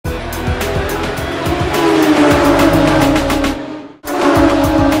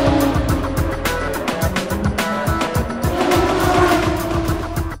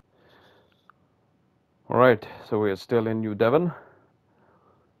So we are still in New Devon.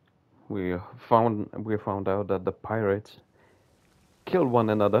 We found out that the pirates kill one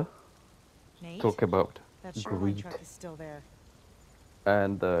another. Nate, Talk about that shoreline greed. truck is still there.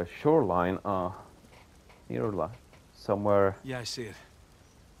 And the shoreline, near somewhere. Yeah, I see it.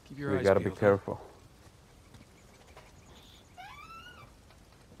 Keep your We eyes gotta be peeled, huh? careful.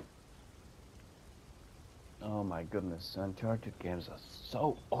 Oh my goodness, Uncharted games are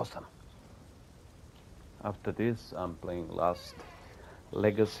so awesome. After this, I'm playing Last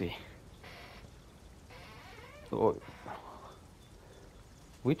Legacy. Oh,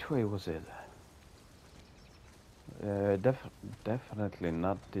 which way was it? Definitely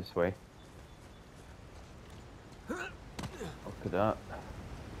not this way. Look at that.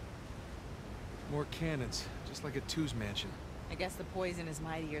 More cannons, just like at Two's mansion. I guess the poison is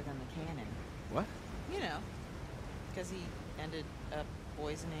mightier than the cannon. What? You know, because he ended up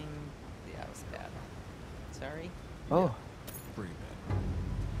poisoning. Yeah, it was bad. Sorry. Oh, Yeah, pretty bad.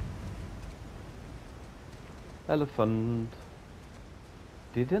 elephant.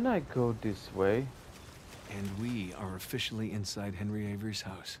 Didn't I go this way? And we are officially inside Henry Avery's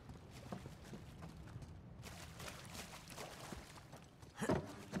house.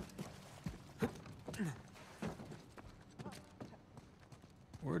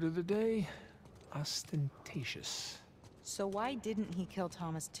 Word of the day, ostentatious. So why didn't he kill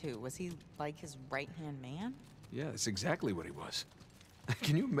Thomas too? Was he like his right-hand man? Yeah, that's exactly what he was.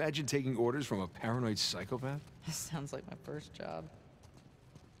 Can you imagine taking orders from a paranoid psychopath? This sounds like my first job.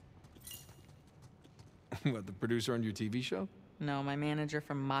 What, the producer on your TV show? No, my manager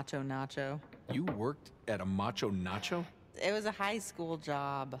from Macho Nacho. You worked at a Macho Nacho? It was a high school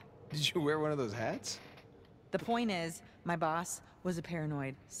job. Did you wear one of those hats? The point is, my boss was a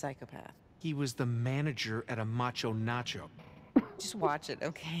paranoid psychopath. He was the manager at a Macho Nacho. Just watch it,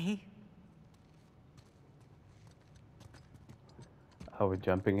 okay? Are we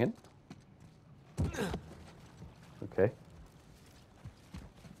jumping in? Okay.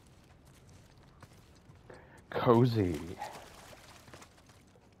 Cozy.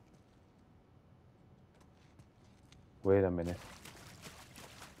 Wait a minute.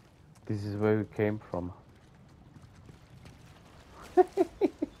 This is where we came from.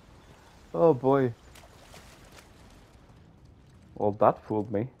 Oh boy. Well, that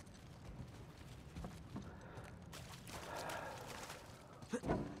fooled me. There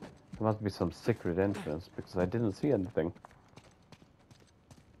must be some secret entrance because I didn't see anything.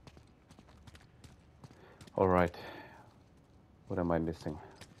 All right. What am I missing?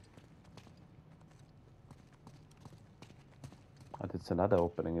 Oh, it's another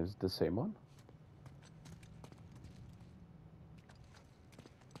opening. Is it the same one?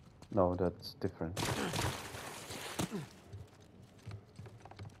 No, that's different.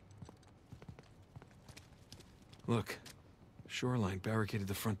 Look, shoreline barricaded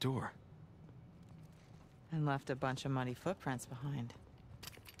the front door. And left a bunch of muddy footprints behind.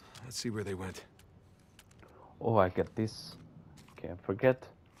 Let's see where they went. Oh, I get this. Can't forget.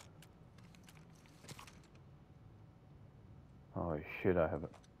 Oh shit, I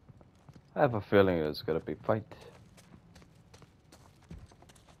have a feeling it's gonna be fight.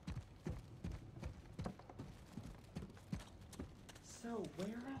 So, where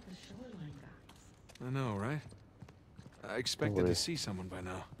are the shoreline guys? I know, right? I expected to see someone by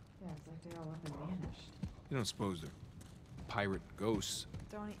now. Yeah, it's like they all up and vanished. You don't suppose they're pirate ghosts?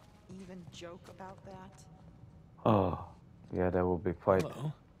 Don't even joke about that. Oh, yeah, there will be fight.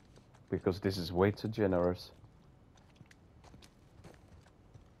 Hello? Because this is way too generous.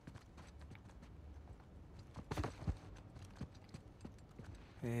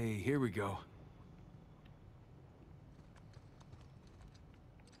 Hey, here we go.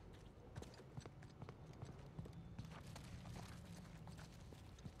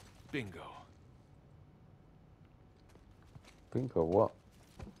 Bingo. Bingo, what?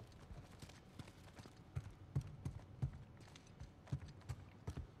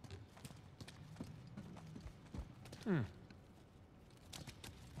 Hmm.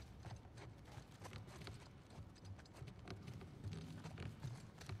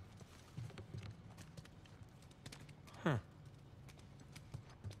 Huh.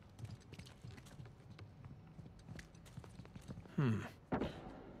 Hmm.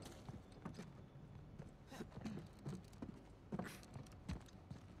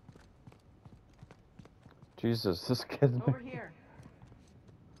 Jesus, this scared me. Over here.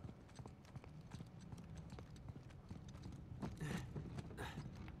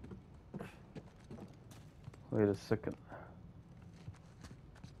 Wait a second.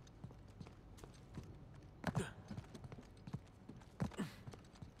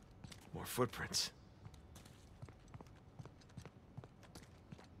 More footprints.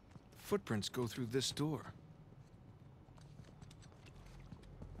 footprints go through this door.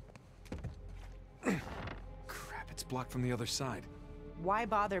 Crap, it's blocked from the other side. Why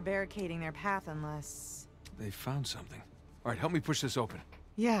bother barricading their path unless... They found something. All right, help me push this open.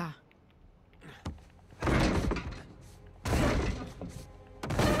 Yeah.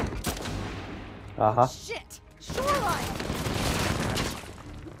 Uh-huh. Shit! Shoreline!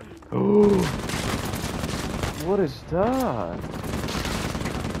 Oh, what is that?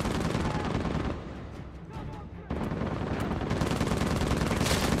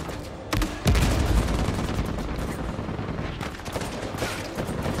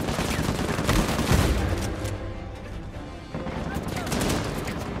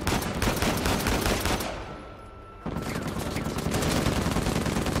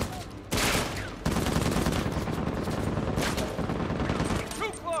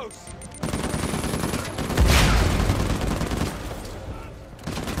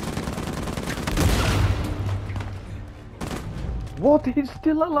 What? He's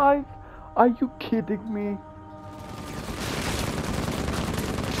still alive? Are you kidding me?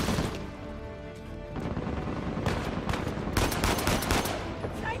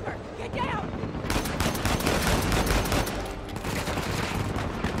 Sniper! Get down!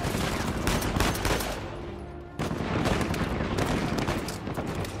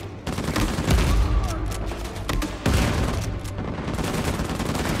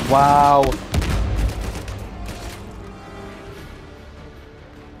 Wow.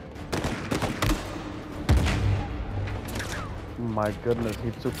 My goodness,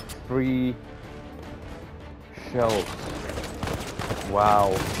 he took 3 shells. Wow.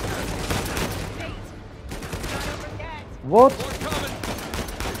 What?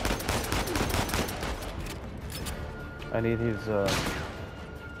 I need his,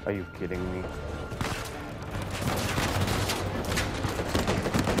 Are you kidding me?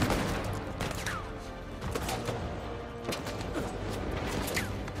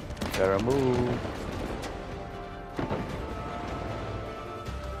 Gotta move.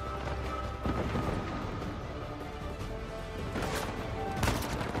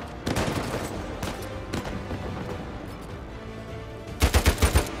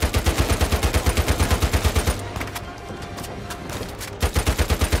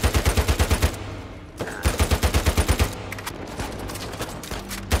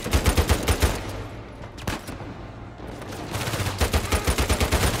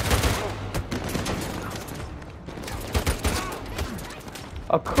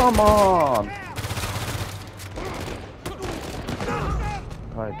 Oh, come on!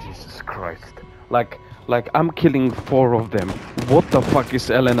 Oh, Jesus Christ. Like I'm killing 4 of them. What the fuck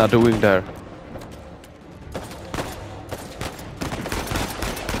is Elena doing there?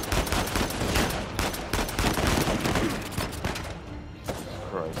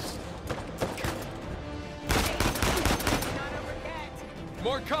 Christ.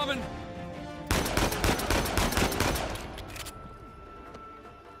 More coming!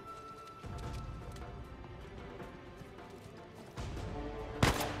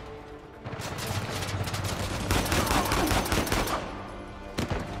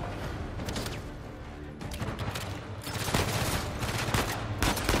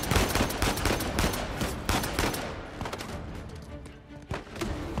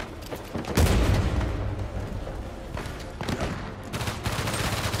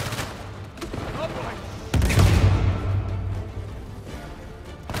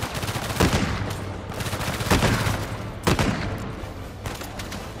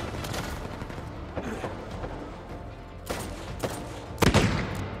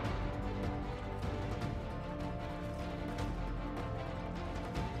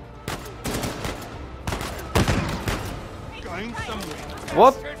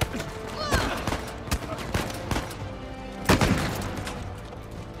 What?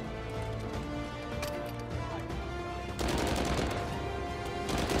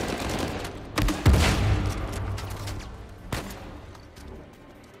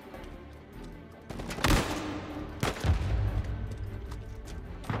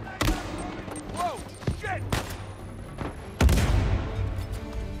 Whoa! Shit!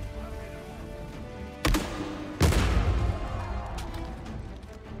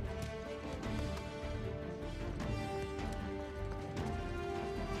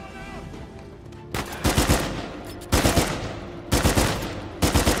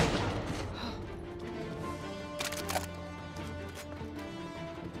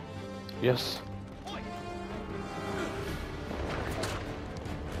 Yes.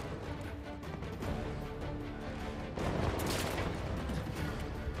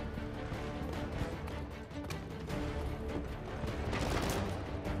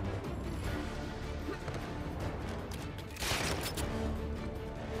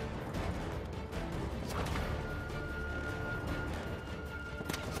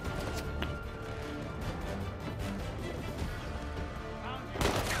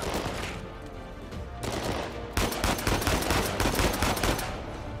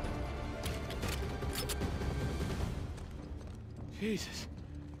 Jesus.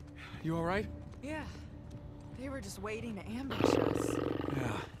 You all right? Yeah. They were just waiting to ambush us.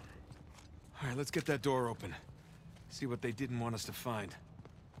 Yeah. All right, let's get that door open. See what they didn't want us to find.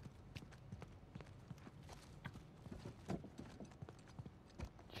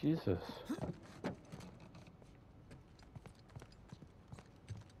 Jesus.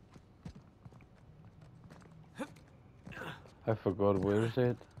 I forgot, where is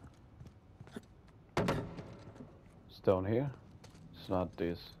it? It's down here? It's not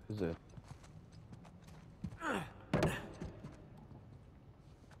this, is it?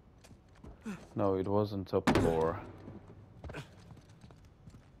 No, it wasn't top floor.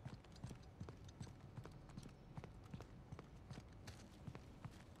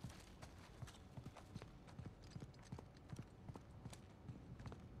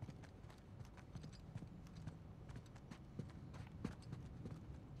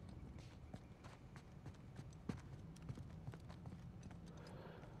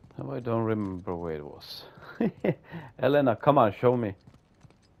 No, I don't remember where it was. Elena, come on, show me.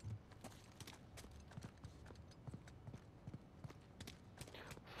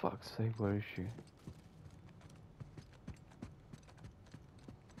 Fuck's sake, where is she?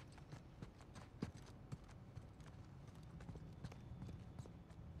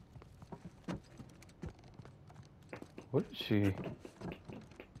 Where is she?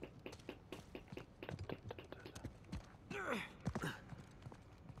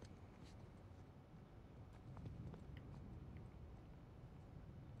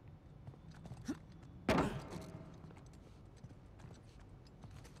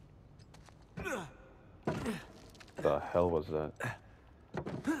 The hell was that?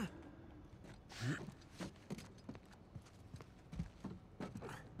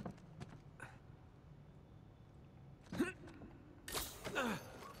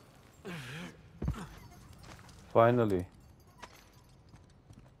 Finally.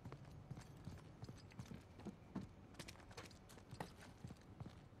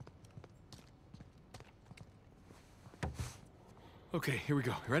 Okay, here we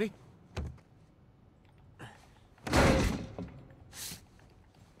go. You ready?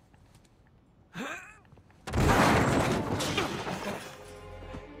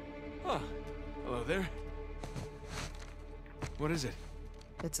 Oh, hello there. What is it?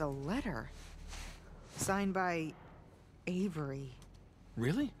 It's a letter. Signed by Avery.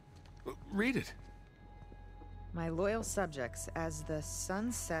 Really? Read it. My loyal subjects, as the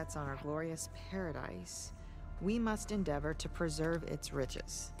sun sets on our glorious paradise, we must endeavor to preserve its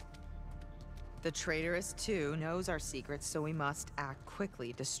riches. The traitorous, too, knows our secrets, so we must act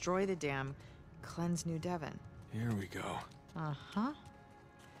quickly, destroy the dam, cleanse New Devon. Here we go. Uh-huh.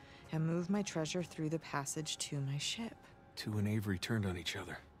 And move my treasure through the passage to my ship. Two and Avery turned on each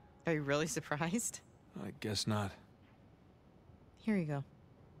other. Are you really surprised? I guess not. Here you go.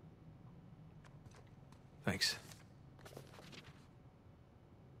 Thanks.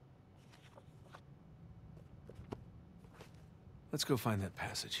 Let's go find that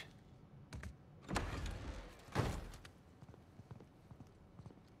passage.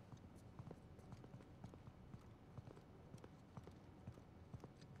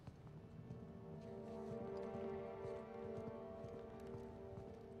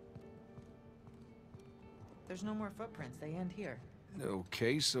 There's no more footprints. They end here.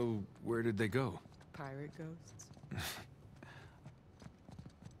 Okay, so where did they go? Pirate ghosts.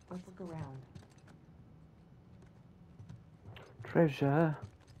 Let's look around. Treasure.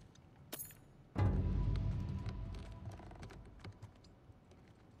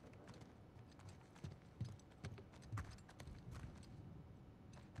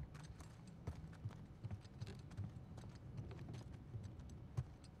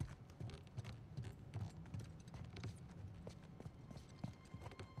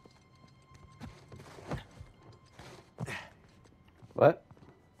 What?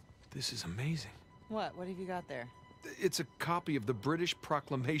 This is amazing. What? What have you got there? It's a copy of the British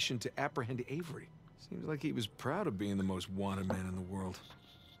proclamation to apprehend Avery. Seems like he was proud of being the most wanted man in the world.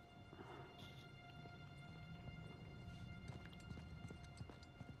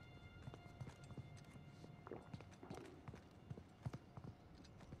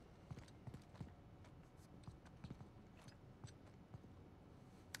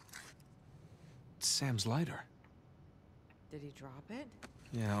 It's Sam's lighter. Did he drop it?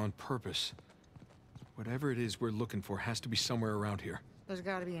 Yeah, on purpose. Whatever it is we're looking for has to be somewhere around here. There's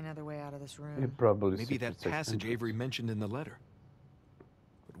got to be another way out of this room. It probably Maybe that 66 passage hundred. Avery mentioned in the letter.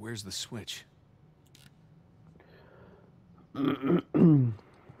 But where's the switch?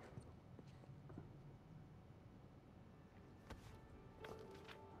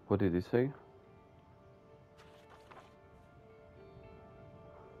 What did he say?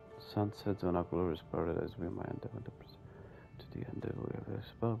 Sunsets on a glorious paradise. We might endeavor to the end we have a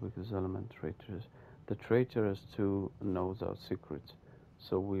spell because element traitors. The traitorous too knows our secrets,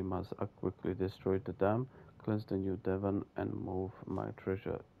 so we must act quickly, destroy the dam, cleanse the new Devon, and move my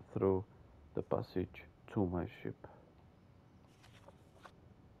treasure through the passage to my ship.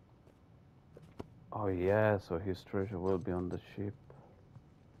 Oh yeah, so his treasure will be on the ship.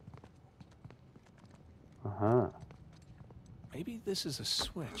 Uh-huh. Maybe this is a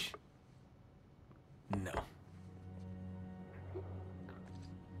switch. No.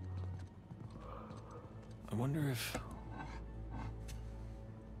 I wonder if...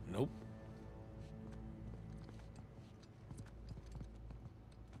 Nope.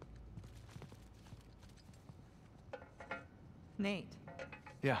 Nate,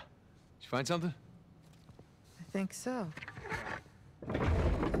 Yeah. Did you find something? I think so.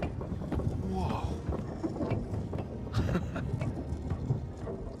 Whoa.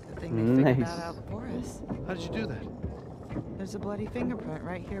 Good thing they figured Nice. that out for us. How did you do that? There's a bloody fingerprint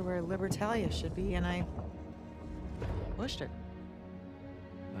right here where Libertalia should be, and I pushed it.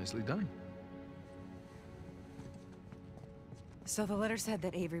 Nicely done. So the letter said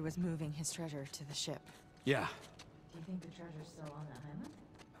that Avery was moving his treasure to the ship. Yeah. Do you think the treasure's still on the island?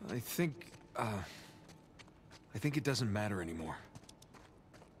 I think it doesn't matter anymore.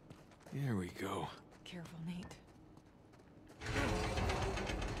 Here we go. Careful, Nate.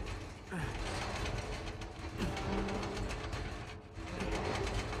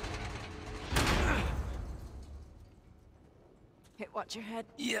 Hey, watch your head.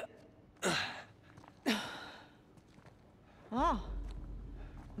 Yeah. Oh.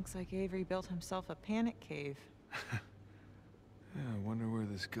 Looks like Avery built himself a panic cave. Yeah, I wonder where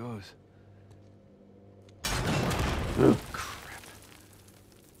this goes. Crap.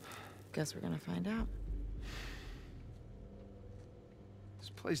 Guess we're gonna find out. This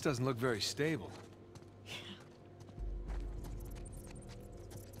place doesn't look very stable.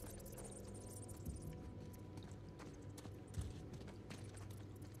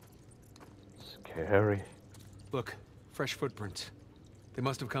 Scary. Look, fresh footprints. They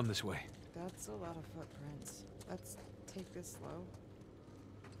must have come this way. That's a lot of footprints. Let's take this slow.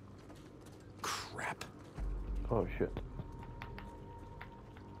 Crap. Oh shit.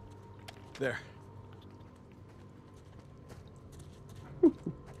 There.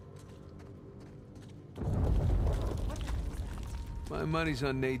 My money's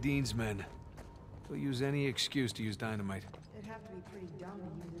on Nadine's men. They'll use any excuse to use dynamite. It'd have to be pretty dumb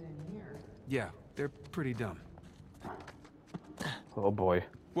to use it in here. Yeah, they're pretty dumb. Oh boy.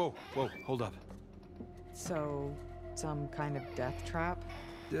 Whoa, whoa, hold up. So, some kind of death trap?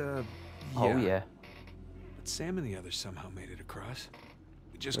 Yeah. Oh yeah. But Sam and the others somehow made it across.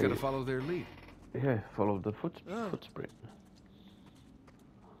 We just gotta follow their lead. Yeah, follow the footprint.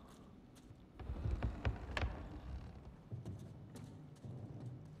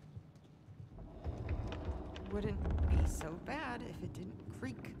 Wouldn't be so bad if it didn't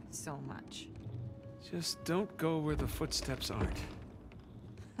creak so much. Just don't go where the footsteps aren't.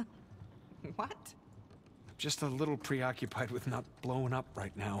 What? I'm just a little preoccupied with not blowing up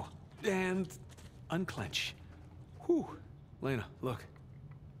right now. And unclench. Whew. Lena, look.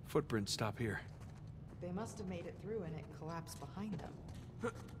 Footprints stop here. They must have made it through and it collapsed behind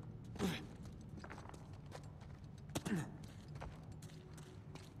them.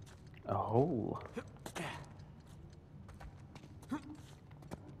 A hole.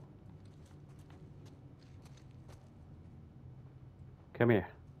 Come here.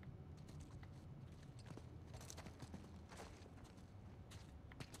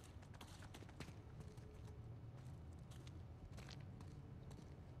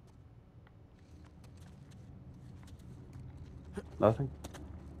 Nothing?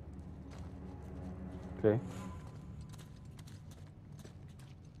 Okay.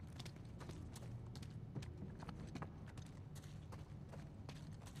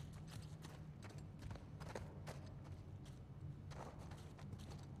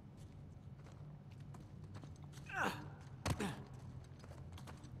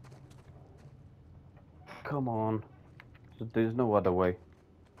 Come on. There's no other way.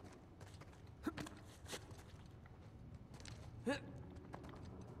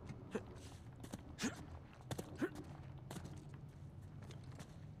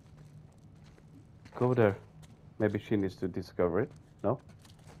 Go there. Maybe she needs to discover it. No?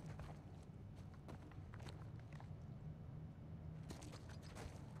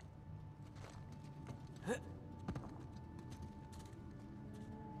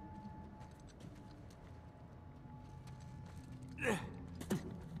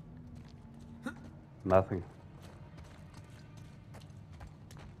 Nothing.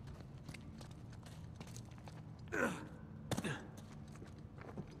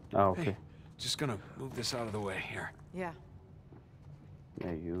 Oh, okay. Hey, just gonna move this out of the way here. Yeah.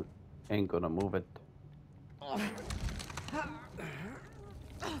 Yeah, you ain't gonna move it. Damn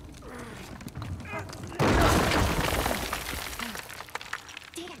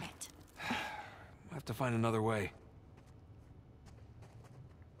it. We'll have to find another way.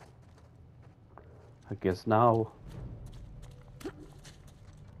 I guess now.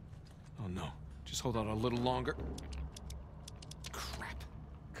 Oh no. Just hold out a little longer. Crap.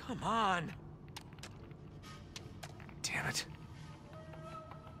 Come on. Damn it.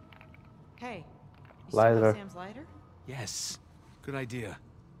 Hey, you still Lighter. have Sam's lighter? Yes. Good idea.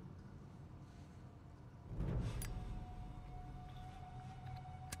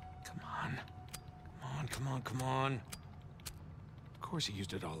 Come on. Come on, come on, come on. Of course he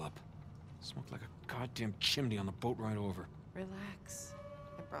used it all up. Smoked like a goddamn chimney on the boat ride over. Relax.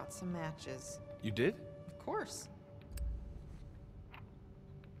 I brought some matches. You did? Of course.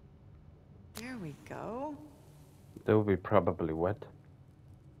 There we go. They will be probably wet.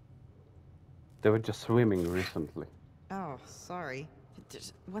 They were just swimming recently. Oh, sorry.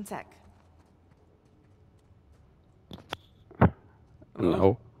 Just one sec.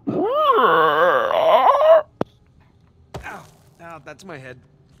 No. Ow! Ow, that's my head.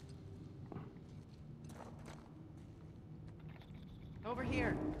 Over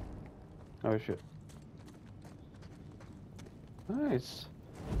here. Oh shit. Nice.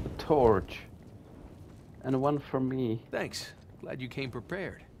 A torch. And one for me. Thanks. Glad you came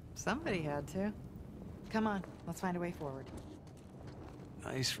prepared. Somebody had to. Come on, let's find a way forward.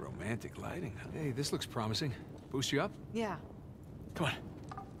 Nice romantic lighting. Hey, this looks promising. Boost you up? Yeah. Come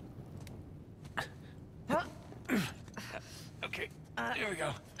on. Huh? Okay, there we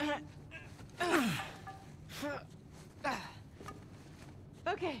go.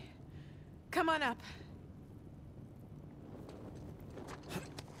 Okay. Come on up.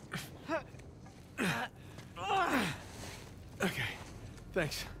 Okay,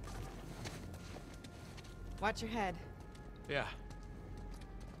 thanks. Watch your head. Yeah.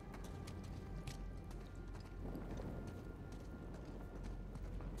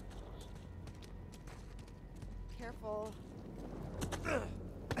 Careful.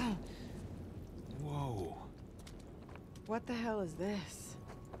 Whoa. What the hell is this?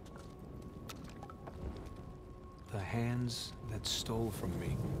 The hands that stole from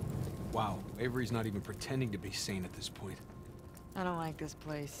me. Wow, Avery's not even pretending to be sane at this point. I don't like this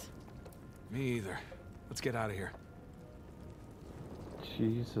place. Me either. Let's get out of here.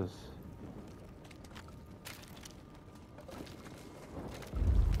 Jesus.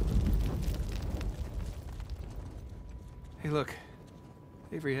 Hey, look.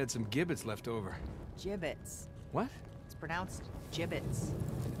 Avery had some gibbets left over. Gibbets. What? It's pronounced gibbets.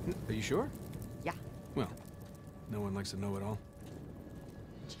 Are you sure? Yeah. Well, no one likes to know it all.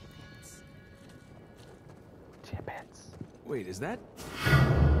 Gibbets. Gibbets. Wait, is that?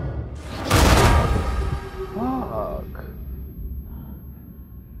 Fuck.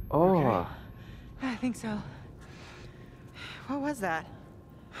 Oh. Okay. I think so. What was that?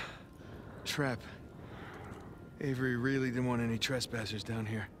 Trap. Avery really didn't want any trespassers down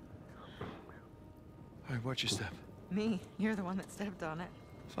here. All right, watch your step. Me. You're the one that stepped on it.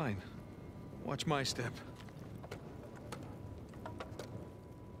 Fine. Watch my step.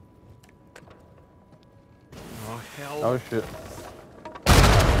 Oh, hell. Oh shit.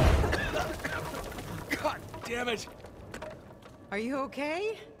 God damn it! Are you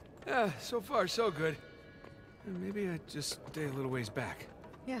okay? So far, so good. Maybe I just stay a little ways back.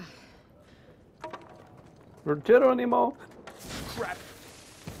 Yeah. Geronimo. Crap.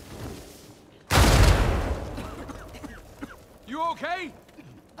 You okay?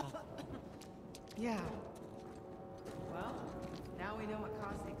 Yeah. Well, now we know what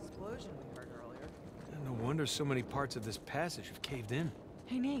caused the explosion we heard earlier. No wonder so many parts of this passage have caved in.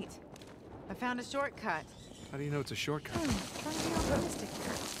 Hey, Nate. I found a shortcut. How do you know it's a shortcut? Trying to be optimistic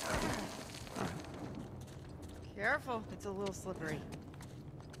here. Careful, it's a little slippery.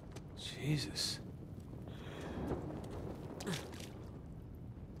 Jesus.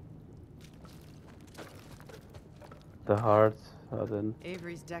 The hearts are then.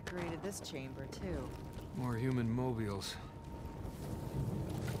 Avery's decorated this chamber, too. More human mobiles.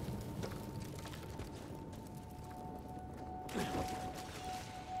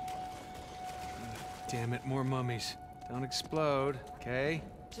 Damn it, more mummies. Don't explode, okay?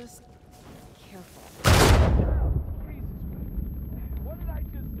 Just careful. What did I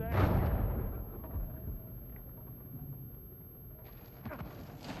just say?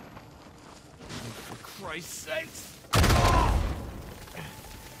 For Christ's sakes!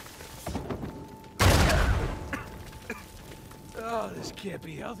 Oh, this can't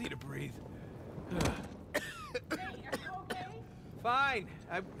be healthy to breathe. Fine.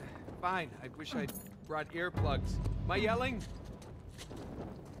 Fine. I wish I'd brought earplugs. Am I yelling?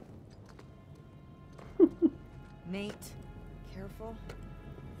 Nate, careful.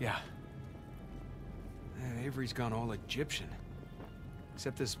 Yeah. Avery's gone all Egyptian.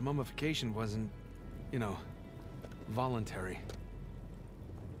 Except this mummification wasn't, you know, voluntary.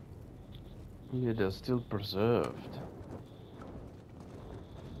 Yeah, they're still preserved.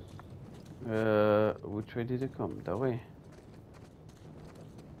 Which way did it come? That way?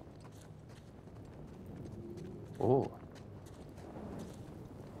 Oh.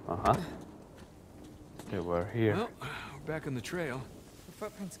 Uh-huh. Okay, we're here. Well, we're back on the trail. The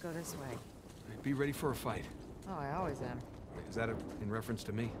footprints go this way. Be ready for a fight. Oh, I always am. Is that in reference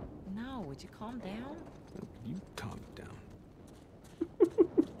to me? No, would you calm down? You calm down.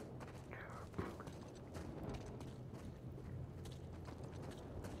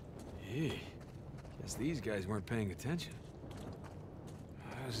 Hey, guess these guys weren't paying attention.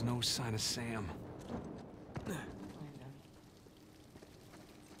 There's no sign of Sam.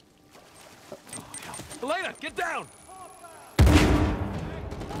 Oh, hell. Elena, get down! You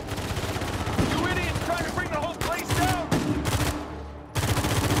idiots trying to bring the whole place down!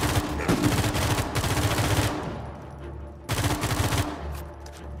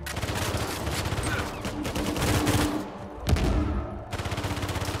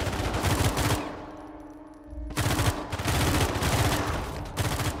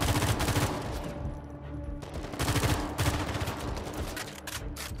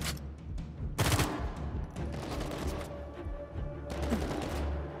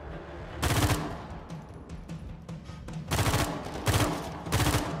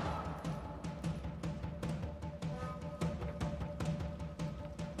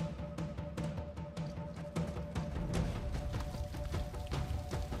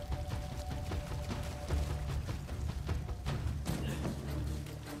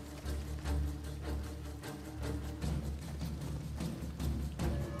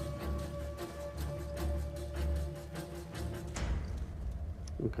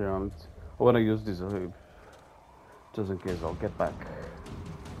 Okay, I want to use this just in case. I'll get back.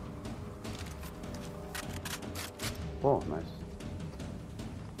 Oh, nice.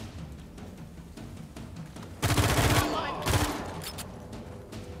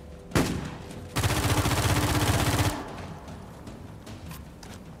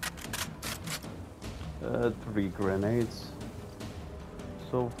 Three grenades.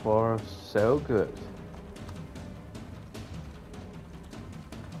 So far, so good.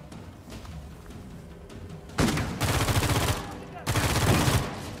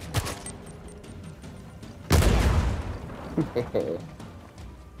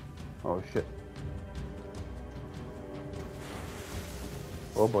 Oh shit.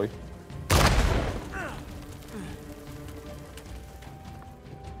 Oh boy.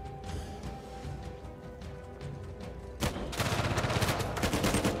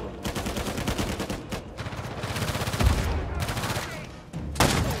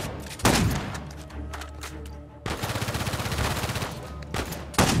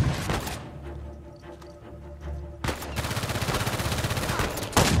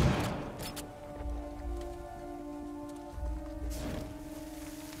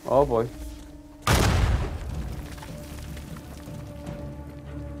 Oh boy.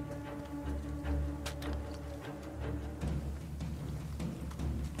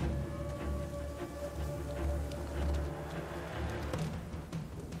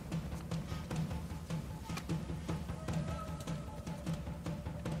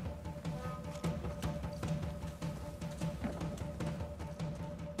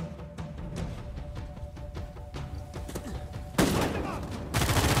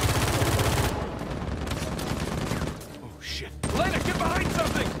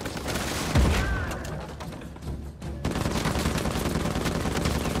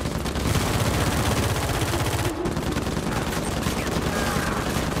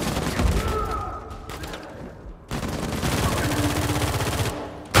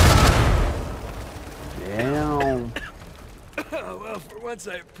 Well, for once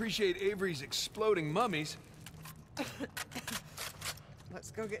I appreciate Avery's exploding mummies.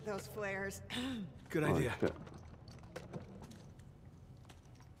 Let's go get those flares. Good idea. Shit.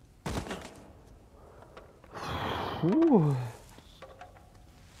 Ooh.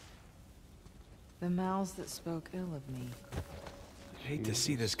 The mouths that spoke ill of me. I hate to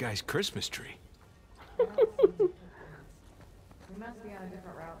see this guy's Christmas tree. We must be on a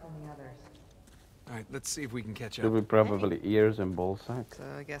different route than the others. All right, let's see if we can catch It'll up. be probably ears and ball sack. So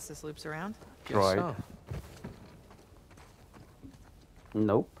I guess this loops around? Guess Right. so.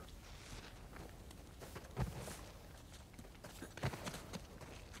 Nope.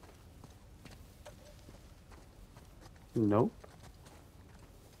 Nope.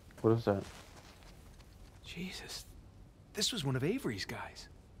 What is that? Jesus. This was one of Avery's guys.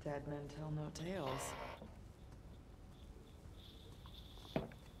 Dead men tell no tales.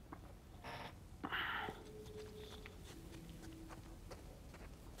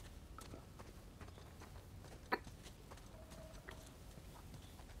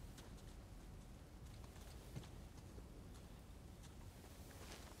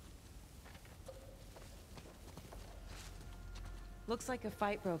 Looks like a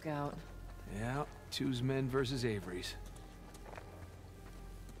fight broke out. Yeah, two's men versus Avery's.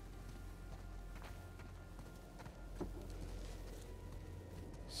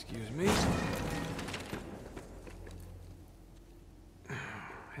 Excuse me.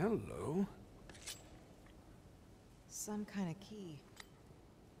 Hello. Some kind of key.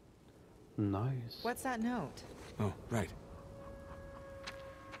 Nice. What's that note? Oh, right.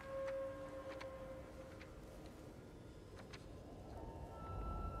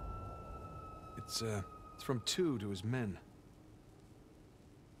 It's from two to his men.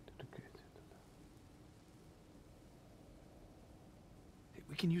 Hey,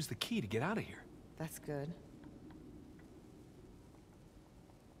 we can use the key to get out of here. That's good.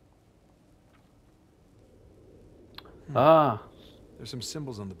 Ah, There's some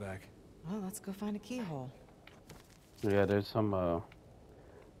symbols on the back. Well, let's go find a keyhole. yeah, there's some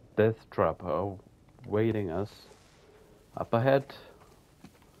death trap waiting us up ahead.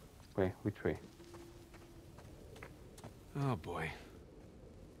 Wait, which way? Oh boy.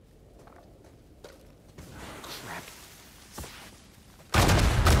 Crap.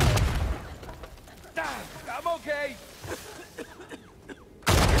 Ah, I'm okay.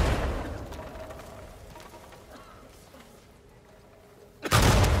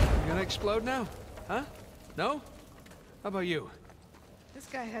 You gonna explode now? Huh? No? How about you? This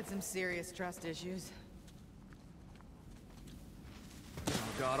guy had some serious trust issues. Oh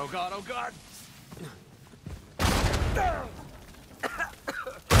god, oh god, oh god!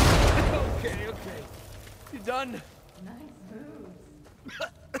 Okay, okay. You done? Nice moves.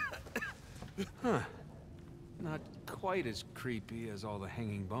 Huh. Not quite as creepy as all the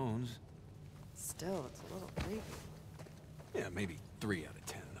hanging bones. Still, it's a little creepy. Yeah, maybe 3 out of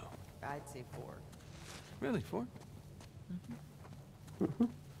 10, though. I'd say 4. Really, 4?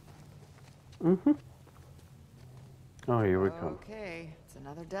 Oh, here we come. Okay, it's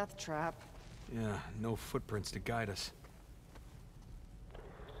another death trap. Yeah, no footprints to guide us.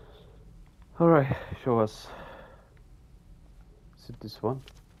 All right, show us. Is it this one?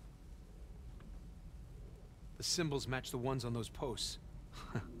 The symbols match the ones on those posts.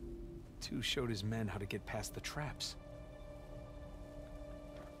 Two showed his men how to get past the traps.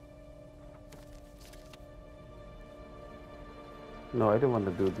 No, I don't want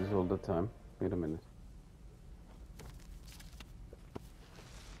to do this all the time. Wait a minute.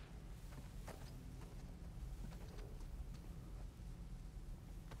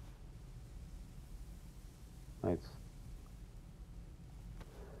 Nice.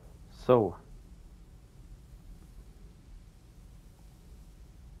 So,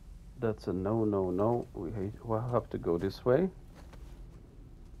 that's a no, no, no. We'll have to go this way.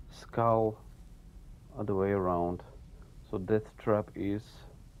 Skull, other way around. So death trap is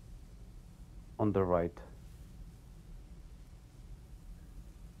on the right.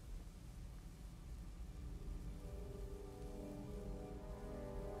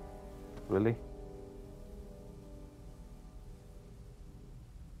 Really?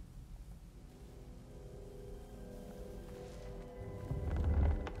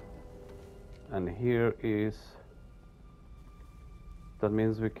 And here is, that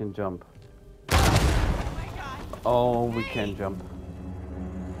means we can jump. Oh, we can jump.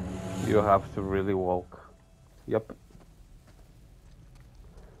 You have to really walk. Yep.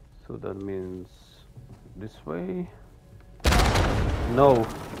 So that means this way. No.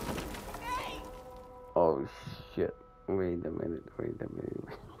 Oh shit. Wait a minute, wait a minute.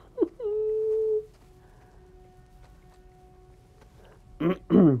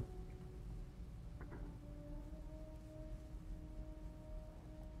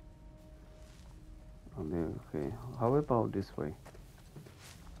 Okay, how about this way?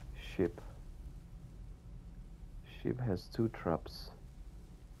 Ship. Ship has 2 traps.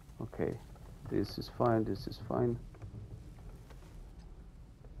 Okay, this is fine, this is fine.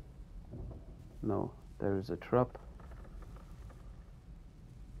 No, there is a trap.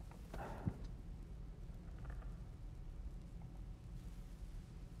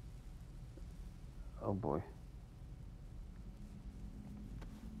 Oh boy.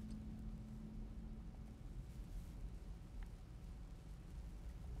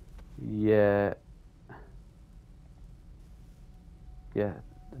 Yeah,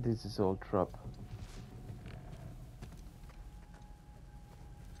 this is all trap.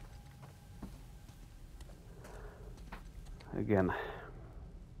 Again.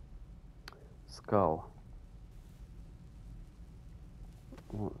 Skull.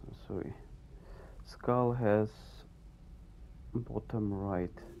 Oh, sorry. Skull has bottom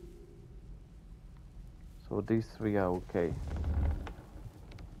right. So these three are okay.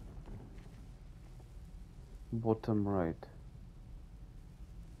 Bottom right.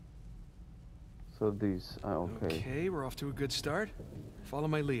 So these are okay. Okay, we're off to a good start. Follow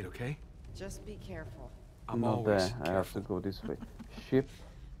my lead, okay? Just be careful, I'm Not always there. I have careful. to go this way. Ship.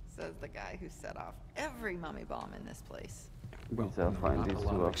 says the guy who set off every mummy bomb in this place. Well, These are no, fine. not These a two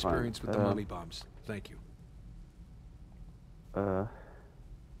lot of are experience fine. with the mummy bombs. Thank you.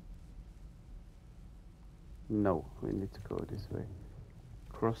 No, we need to go this way.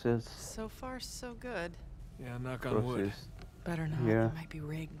 Crosses. So far, so good. Yeah, knock on wood. Crosses. Better not. Here. It might be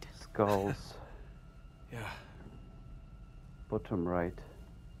rigged. Skulls. Yeah. Bottom right.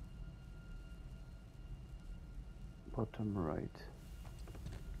 Bottom right.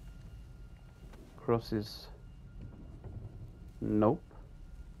 Crosses. Nope.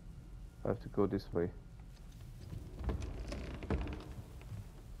 I have to go this way.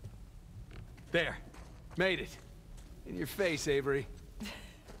 There. Made it. In your face, Avery.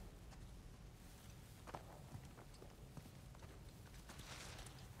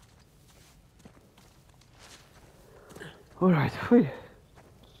 Alright,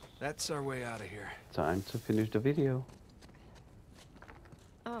 That's our way out of here. time to finish the video.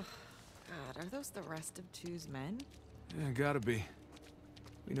 Oh, God, are those the rest of Two's men? Yeah, gotta be.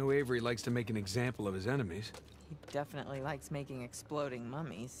 We know Avery likes to make an example of his enemies. He definitely likes making exploding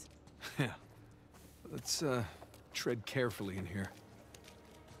mummies. Yeah. Let's, tread carefully in here.